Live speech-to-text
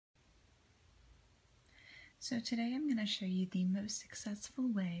So today I'm going to show you the most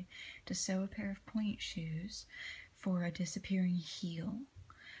successful way to sew a pair of pointe shoes for a disappearing heel.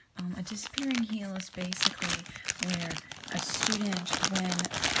 A disappearing heel is basically where a student, when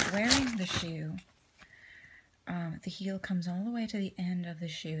wearing the shoe, the heel comes all the way to the end of the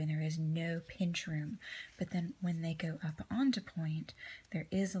shoe and there is no pinch room. But then when they go up onto pointe, there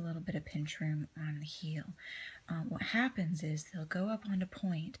is a little bit of pinch room on the heel. What happens is they'll go up onto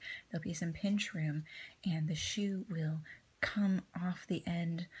pointe, there'll be some pinch room, and the shoe will come off the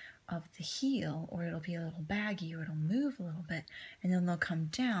end of the heel, or it'll be a little baggy, or it'll move a little bit, and then they'll come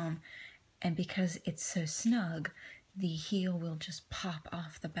down, and because it's so snug, the heel will just pop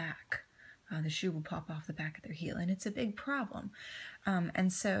off the back. The shoe will pop off the back of their heel, and it's a big problem.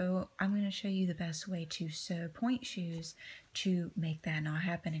 And so I'm going to show you the best way to sew pointe shoes to make that not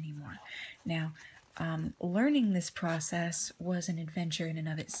happen anymore. Now, learning this process was an adventure in and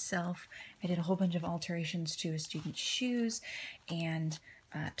of itself. I did a whole bunch of alterations to a student's shoes and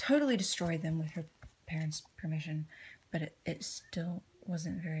totally destroyed them with her parents' permission, but it still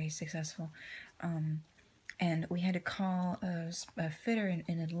wasn't very successful. And we had to call a fitter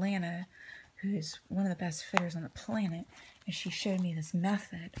in Atlanta, who is one of the best fitters on the planet, and she showed me this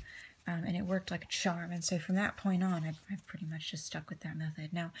method, and it worked like a charm. And so from that point on, I've pretty much just stuck with that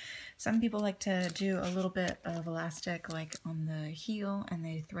method. Now, some people like to do a little bit of elastic like on the heel, and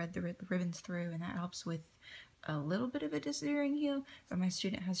they thread the ribbons through, and that helps with a little bit of a disappearing heel, but my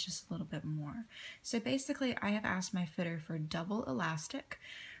student has just a little bit more. So basically, I have asked my fitter for double elastic.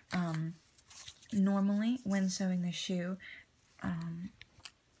 Normally, when sewing the shoe,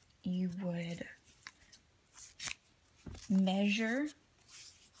 you would measure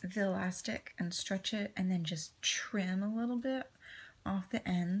the elastic and stretch it and then just trim a little bit off the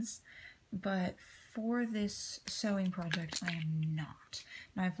ends. But for this sewing project, I am not.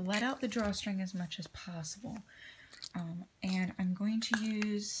 Now, I've let out the drawstring as much as possible, and I'm going to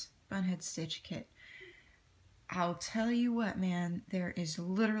use Bunhead Stitch Kit. I'll tell you what, man, there is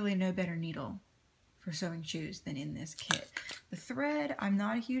literally no better needle for sewing shoes than in this kit. The thread, I'm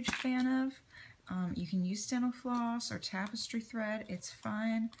not a huge fan of. You can use steno floss or tapestry thread, it's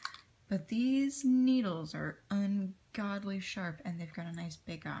fine. But these needles are ungodly sharp and they've got a nice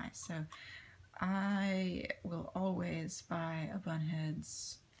big eye. So I will always buy a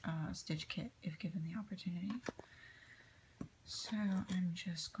Bunhead's stitch kit if given the opportunity. So I'm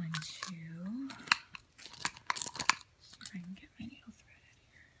just going to see if I can get my needle threaded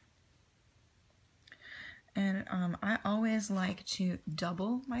here. And I always like to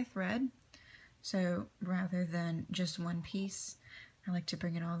double my thread. So rather than just one piece, I like to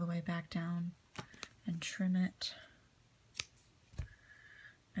bring it all the way back down and trim it.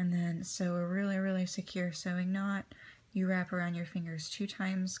 And then sew a really, really secure sewing knot. You wrap around your fingers 2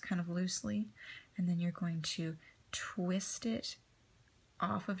 times kind of loosely, and then you're going to twist it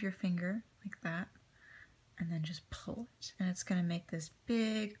off of your finger like that, and then just pull it. And it's going to make this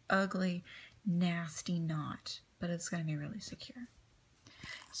big, ugly, nasty knot, but it's going to be really secure.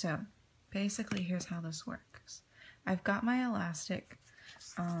 So basically, here's how this works. I've got my elastic,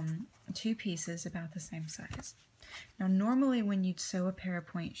 2 pieces about the same size. Now, normally when you'd sew a pair of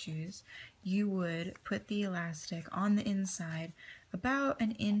pointe shoes, you would put the elastic on the inside about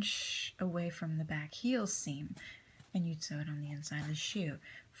 1 inch away from the back heel seam, and you'd sew it on the inside of the shoe.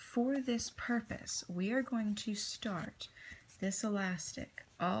 For this purpose, we are going to start this elastic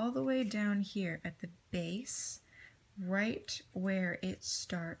all the way down here at the base, right where it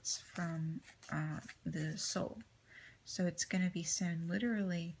starts from the sole. So it's going to be sewn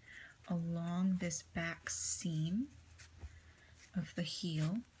literally along this back seam of the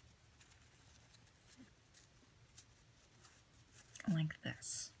heel, like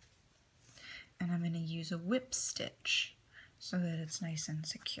this. And I'm going to use a whip stitch so that it's nice and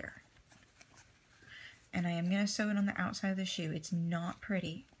secure. And I am going to sew it on the outside of the shoe. It's not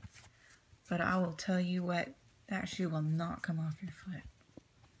pretty, but I will tell you what, that shoe will not come off your foot.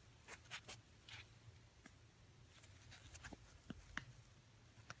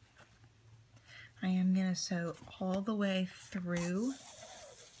 I am going to sew all the way through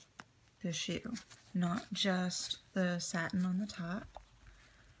the shoe, not just the satin on the top,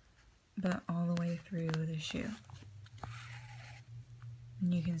 but all the way through the shoe.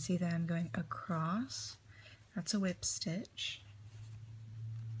 And you can see that I'm going across. That's a whip stitch.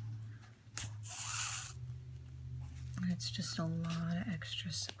 And it's just a lot of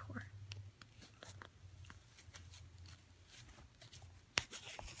extra support.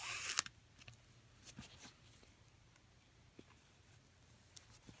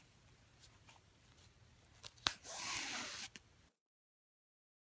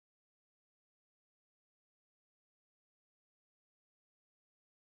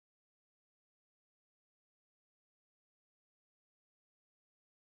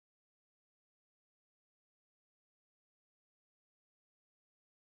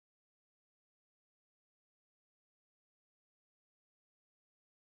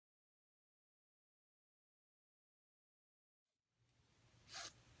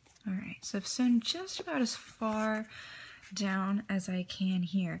 Alright, so I've sewn just about as far down as I can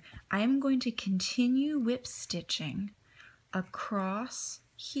here. I am going to continue whip stitching across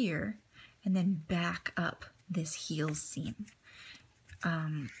here and then back up this heel seam.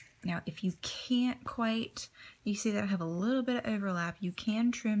 Now if you can't quite, you see that I have a little bit of overlap, you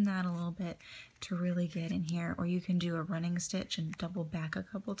can trim that a little bit to really get in here, or you can do a running stitch and double back a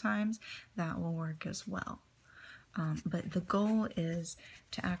couple times. That will work as well. But the goal is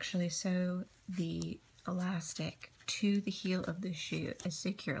to actually sew the elastic to the heel of the shoe as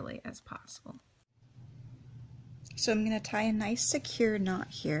securely as possible. So I'm going to tie a nice secure knot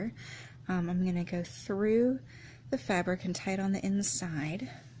here. I'm going to go through the fabric and tie it on the inside.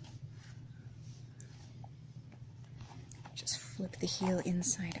 Just flip the heel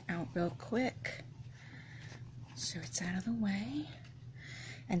inside out real quick so it's out of the way.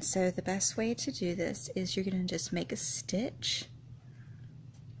 And so the best way to do this is you're going to just make a stitch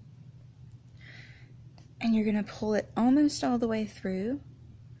and you're going to pull it almost all the way through,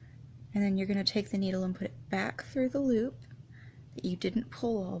 and then you're going to take the needle and put it back through the loop that you didn't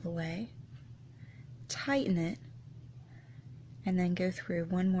pull all the way, tighten it, and then go through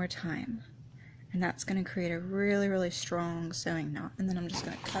one more time. And that's going to create a really, really strong sewing knot. And then I'm just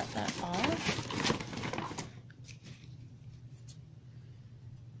going to cut that off.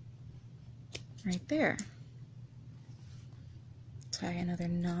 Right there. Tie another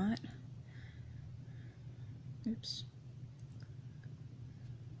knot. Oops.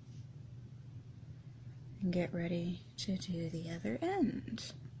 And get ready to do the other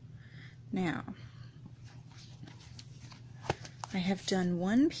end. Now, I have done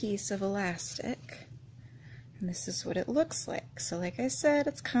one piece of elastic, and this is what it looks like. So like I said,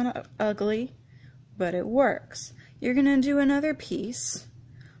 it's kind of ugly, but it works. You're going to do another piece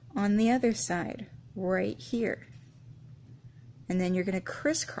on the other side, right here. And then you're going to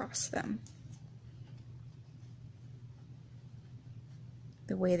crisscross them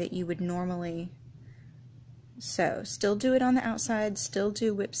the way that you would normally sew. Still do it on the outside, still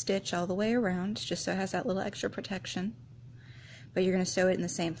do whip stitch all the way around, just so it has that little extra protection. But you're going to sew it in the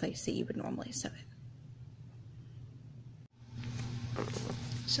same place that you would normally sew it.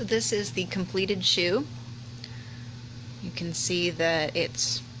 So this is the completed shoe. You can see that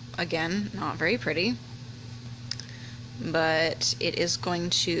it's, again, not very pretty, but it is going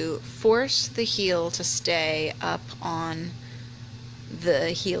to force the heel to stay up on the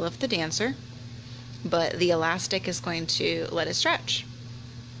heel of the dancer, but the elastic is going to let it stretch.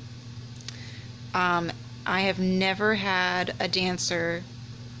 I have never had a dancer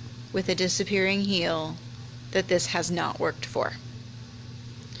with a disappearing heel that this has not worked for.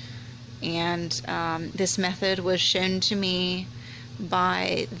 And this method was shown to me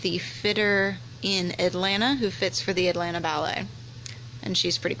by the fitter in Atlanta who fits for the Atlanta Ballet. And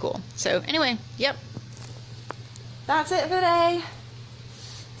she's pretty cool. So anyway, yep. That's it for today.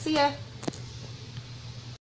 See ya.